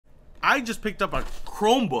I just picked up a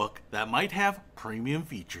Chromebook that might have premium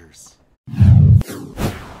features.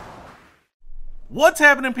 What's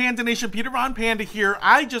happening, Panda Nation? Peter Von Panda here.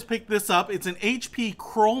 I just picked this up. It's an HP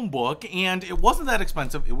Chromebook, and it wasn't that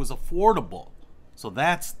expensive. It was affordable. So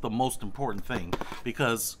that's the most important thing,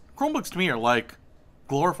 because Chromebooks to me are like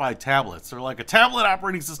glorified tablets. They're like a tablet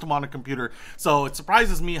operating system on a computer, so it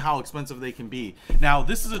surprises me how expensive they can be. Now,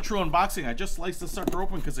 this is a true unboxing. I just sliced this sucker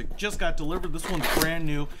open because it just got delivered. This one's brand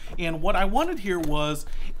new, and what I wanted here was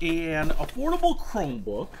an affordable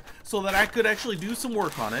Chromebook so that I could actually do some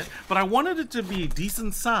work on it, but I wanted it to be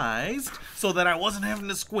decent sized so that I wasn't having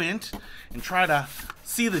to squint and try to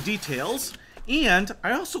see the details, and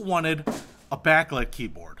I also wanted a backlit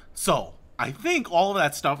keyboard. So I think all of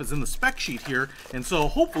that stuff is in the spec sheet here, and so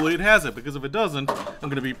hopefully it has it, because if it doesn't, I'm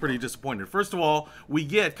going to be pretty disappointed. First of all, we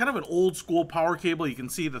get kind of an old school power cable. You can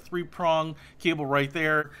see the 3-prong cable right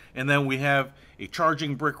there, and then we have a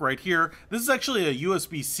charging brick right here. This is actually a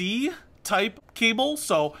USB-C type cable,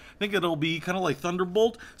 so I think it'll be kind of like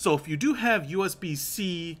Thunderbolt. So if you do have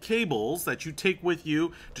USB-C cables that you take with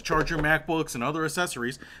you to charge your MacBooks and other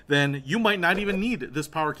accessories, then you might not even need this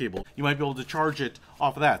power cable. You might be able to charge it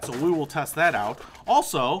off of that, so we will test that out.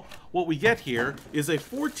 Also, what we get here is a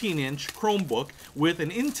 14-inch Chromebook with an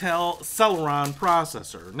Intel Celeron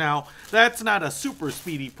processor. Now, that's not a super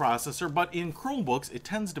speedy processor, but in Chromebooks, it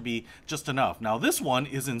tends to be just enough. Now, this one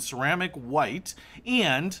is in ceramic white,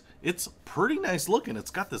 and it's pretty nice looking.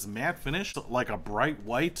 It's got this matte finish, like a bright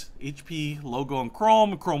white HP logo in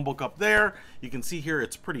Chrome, Chromebook up there. You can see here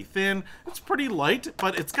it's pretty thin. It's pretty light,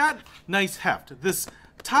 but it's got nice heft. This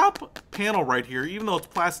top panel right here, even though it's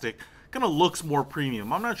plastic, kind of looks more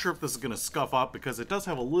premium. I'm not sure if this is going to scuff up because it does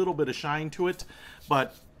have a little bit of shine to it,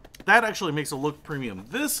 but that actually makes it look premium.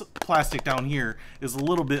 This plastic down here is a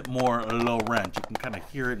little bit more low rent. You can kind of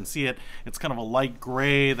hear it and see it. It's kind of a light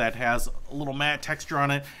gray that has a little matte texture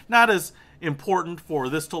on it. Not as important for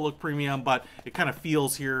this to look premium, but it kind of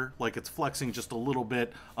feels here like it's flexing just a little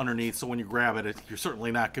bit underneath, so when you grab it, you're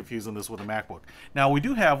certainly not confusing this with a MacBook. Now, we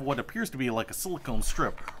do have what appears to be like a silicone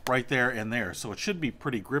strip right there and there, so it should be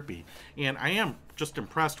pretty grippy, and I am just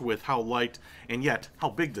impressed with how light and yet how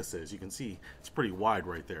big this is. You can see it's pretty wide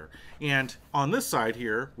right there. And on this side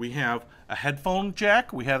here, we have a headphone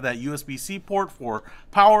jack. We have that USB-C port for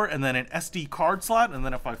power, and then an SD card slot. And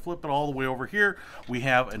then if I flip it all the way over here, we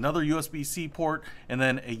have another USB-C port and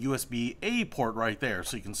then a USB-A port right there.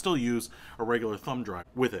 So you can still use a regular thumb drive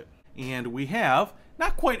with it. And we have,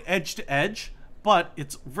 not quite edge to edge, but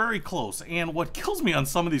it's very close. And what kills me on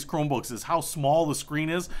some of these Chromebooks is how small the screen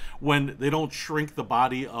is when they don't shrink the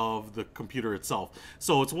body of the computer itself.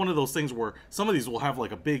 So it's one of those things where some of these will have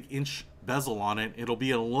like a big inch bezel on it. It'll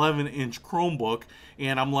be an 11-inch Chromebook,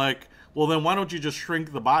 and I'm like, well, then why don't you just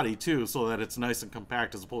shrink the body too so that it's nice and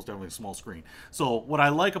compact as opposed to having a small screen? So what I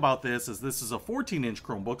like about this is a 14-inch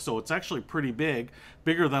Chromebook, so it's actually pretty big,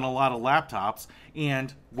 bigger than a lot of laptops,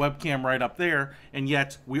 and webcam right up there, and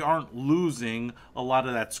yet we aren't losing a lot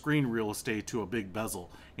of that screen real estate to a big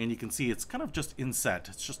bezel. And you can see it's kind of just inset.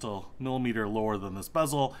 It's just a millimeter lower than this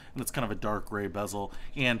bezel, and it's kind of a dark gray bezel,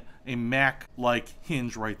 and a Mac-like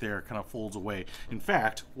hinge right there kind of folds away. In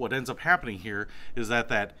fact, what ends up happening here is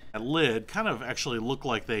that lid kind of actually look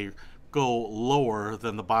like they go lower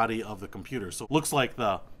than the body of the computer. So it looks like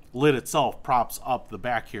the lid itself props up the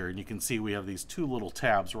back here, and you can see we have these two little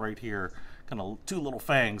tabs right here, kind of two little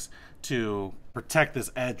fangs to protect this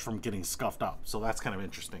edge from getting scuffed up. So that's kind of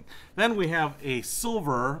interesting. Then we have a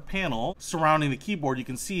silver panel surrounding the keyboard. You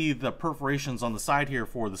can see the perforations on the side here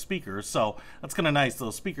for the speakers, so that's kind of nice.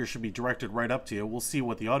 Those speakers should be directed right up to you. We'll see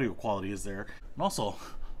what the audio quality is there. And also,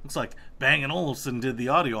 looks like Bang & Olufsen did the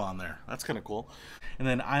audio on there. That's kind of cool. And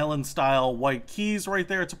then island style white keys right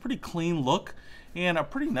there. It's a pretty clean look, and a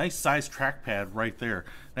pretty nice sized trackpad right there.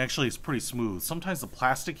 Actually, it's pretty smooth. Sometimes the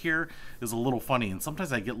plastic here is a little funny, and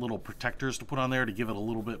sometimes I get little protectors to put on there to give it a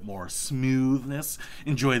little bit more smoothness.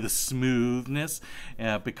 Enjoy the smoothness,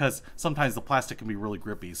 because sometimes the plastic can be really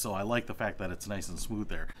grippy, so I like the fact that it's nice and smooth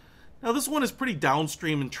there. Now, this one is pretty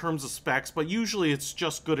downstream in terms of specs, but usually it's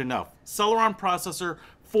just good enough. Celeron processor,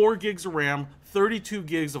 4 gigs of RAM, 32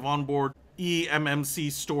 gigs of onboard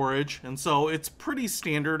eMMC storage, and so it's pretty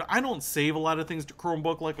standard. I don't save a lot of things to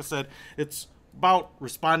Chromebook. Like I said, it's about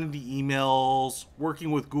responding to emails, working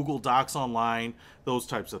with Google Docs online, those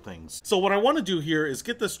types of things. So what I want to do here is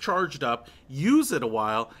get this charged up, use it a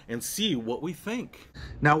while, and see what we think.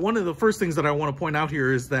 Now, one of the first things that I want to point out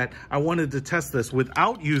here is that I wanted to test this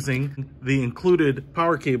without using the included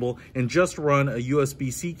power cable and just run a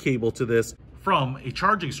USB-C cable to this from a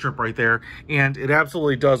charging strip right there, and it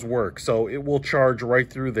absolutely does work. So it will charge right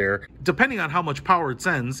through there. Depending on how much power it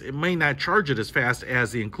sends, it may not charge it as fast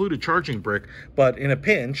as the included charging brick, but in a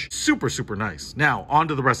pinch, super, super nice. Now, on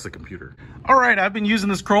to the rest of the computer. All right, I've been using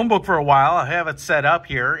this Chromebook for a while. I have it set up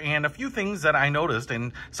here, and a few things that I noticed,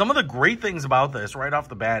 and some of the great things about this right off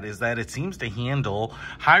the bat is that it seems to handle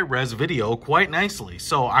high-res video quite nicely.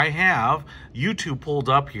 So I have YouTube pulled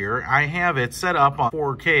up here. I have it set up on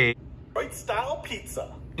 4K. Right style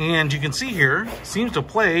pizza. And you can see here, seems to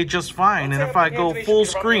play just fine. And if I go full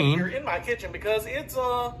screen, you're in my kitchen because it's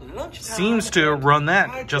lunchtime. Seems to run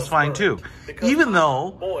that just fine too. Even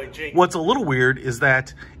though what's a little weird is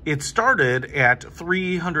that it started at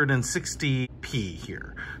 360p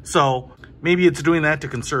here. So maybe it's doing that to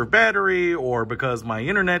conserve battery, or because my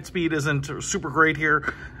internet speed isn't super great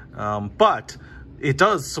here. But it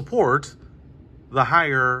does support the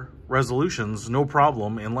higher resolutions, no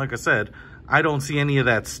problem. And like I said, I don't see any of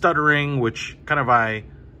that stuttering, which kind of I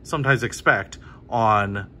sometimes expect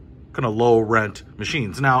on kind of low rent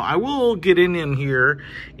machines. Now, I will get in here,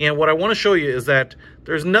 and what I want to show you is that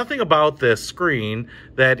there's nothing about this screen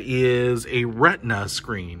that is a retina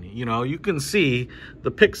screen. You know, you can see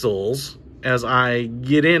the pixels as I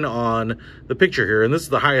get in on the picture here, and this is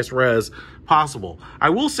the highest res possible. I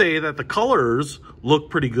will say that the colors look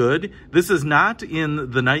pretty good. This is not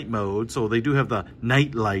in the night mode, so they do have the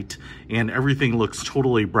night light, and everything looks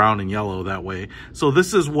totally brown and yellow that way. So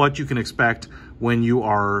this is what you can expect when you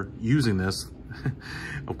are using this.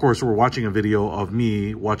 Of course, we're watching a video of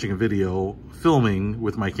me watching a video filming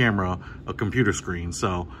with my camera a computer screen,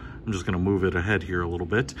 so I'm just going to move it ahead here a little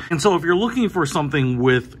bit. And so if you're looking for something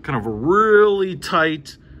with kind of a really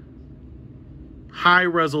tight, high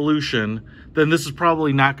resolution, then this is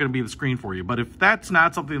probably not going to be the screen for you. But if that's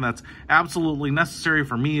not something that's absolutely necessary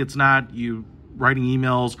for me, it's not you writing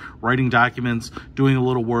emails, writing documents, doing a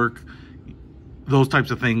little work, those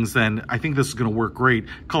types of things, then I think this is going to work great.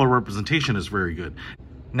 Color representation is very good.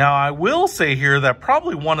 Now, I will say here that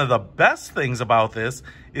probably one of the best things about this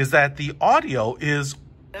is that the audio is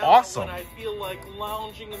awesome. When I feel like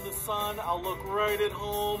lounging in the sun, I'll look right at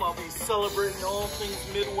home. I'll be celebrating all things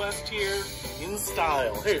Midwest here in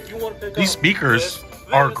style. Hey, if you want to pick these speakers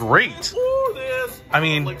are great. I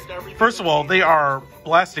mean, first of all, they are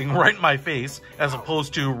blasting right in my face as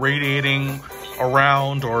opposed to radiating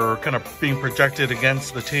around or kind of being projected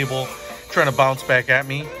against the table, trying to bounce back at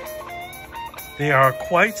me. They are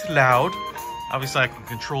quite loud. Obviously, I can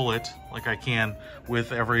control it like I can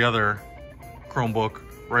with every other Chromebook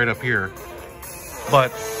right up here.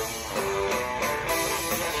 But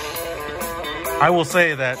I will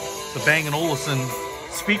say that the Bang & Olufsen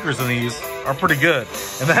speakers in these are pretty good.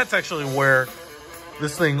 And that's actually where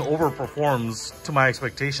this thing overperforms to my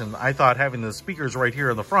expectation. I thought having the speakers right here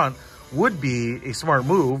in the front would be a smart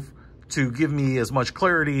move to give me as much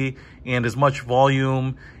clarity and as much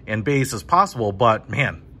volume and bass as possible, but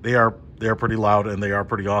man, they are pretty loud and they are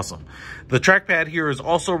pretty awesome. The trackpad here is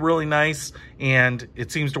also really nice, and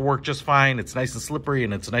it seems to work just fine. It's nice and slippery,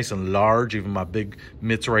 and it's nice and large, even my big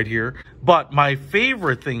mitts right here. But my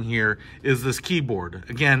favorite thing here is this keyboard.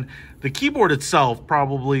 Again, the keyboard itself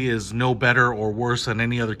probably is no better or worse than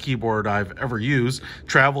any other keyboard I've ever used.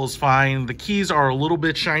 Travel is fine. The keys are a little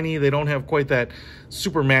bit shiny. They don't have quite that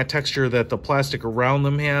super matte texture that the plastic around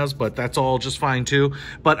them has, but that's all just fine too.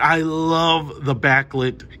 But I love the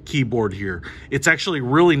backlit keyboard here. It's actually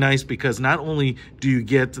really nice because not only do you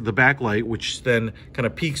get the backlight, which then kind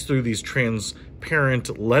of peeks through these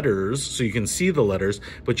transparent letters so you can see the letters,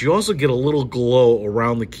 but you also get a little glow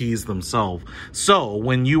around the keys themselves. So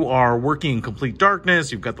when you are working in complete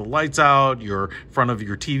darkness, you've got the lights out, you're in front of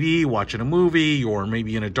your TV watching a movie, or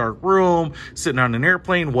maybe in a dark room, sitting on an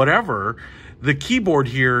airplane, whatever, the keyboard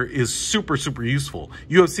here is super, super useful.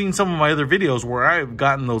 You have seen some of my other videos where I've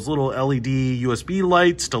gotten those little LED USB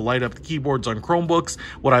lights to light up the keyboards on Chromebooks.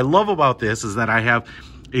 What I love about this is that I have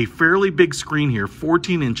a fairly big screen here,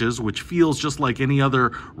 14 inches, which feels just like any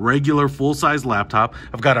other regular full-size laptop.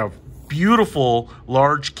 I've got a beautiful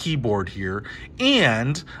large keyboard here,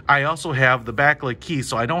 and I also have the backlit key,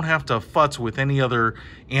 so I don't have to futz with any other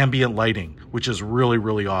ambient lighting, which is really,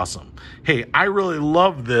 really awesome. Hey, I really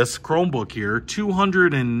love this Chromebook here,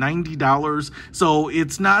 $290. So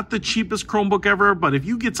it's not the cheapest Chromebook ever, but if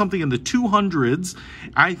you get something in the 200s,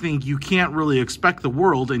 I think you can't really expect the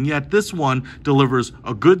world, and yet this one delivers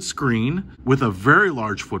a good screen with a very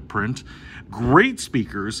large footprint, great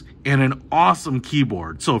speakers, and an awesome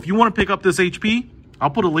keyboard. So if you want to pick up this HP, I'll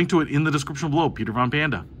put a link to it in the description below. Peter Von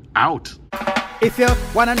Panda, out. If you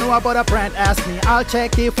wanna know about a brand, ask me. I'll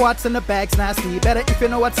check if what's in the bag's nasty. Better if you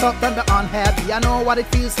know what's up than the unhappy. I know what it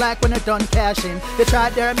feels like when you're done cashing. They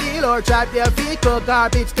tried their meal or drive their vehicle.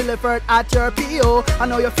 Garbage delivered at your PO. I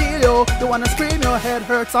know you feel you. You wanna scream, your head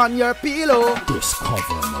hurts on your pillow.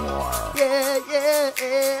 Discover more. Yeah, yeah,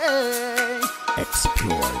 yeah.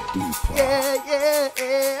 Explore deeper. Yeah, yeah,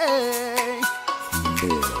 yeah.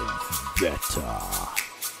 Live better.